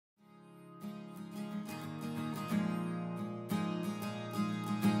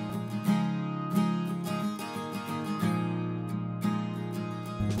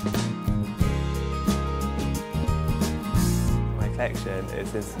collection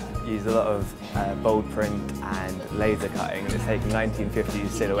is it's used a lot of bold print and laser cutting, and it's taking 1950s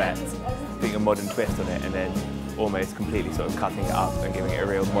silhouettes, putting a modern twist on it, and then almost completely sort of cutting it up and giving it a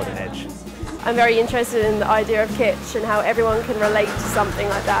real modern edge. I'm very interested in the idea of kitsch and how everyone can relate to something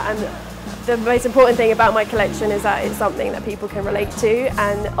like that, and the most important thing about my collection is that it's something that people can relate to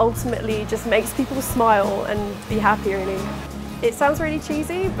and ultimately just makes people smile and be happy, really. It sounds really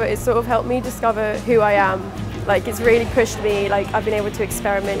cheesy, but it's sort of helped me discover who I am. Like, it's really pushed me, like I've been able to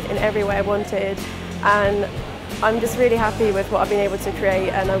experiment in every way I wanted, and I'm just really happy with what I've been able to create,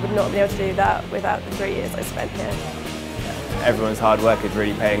 and I would not be able to do that without the 3 years I spent here. Everyone's hard work is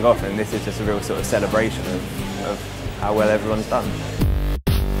really paying off, and this is just a real sort of celebration of how well everyone's done.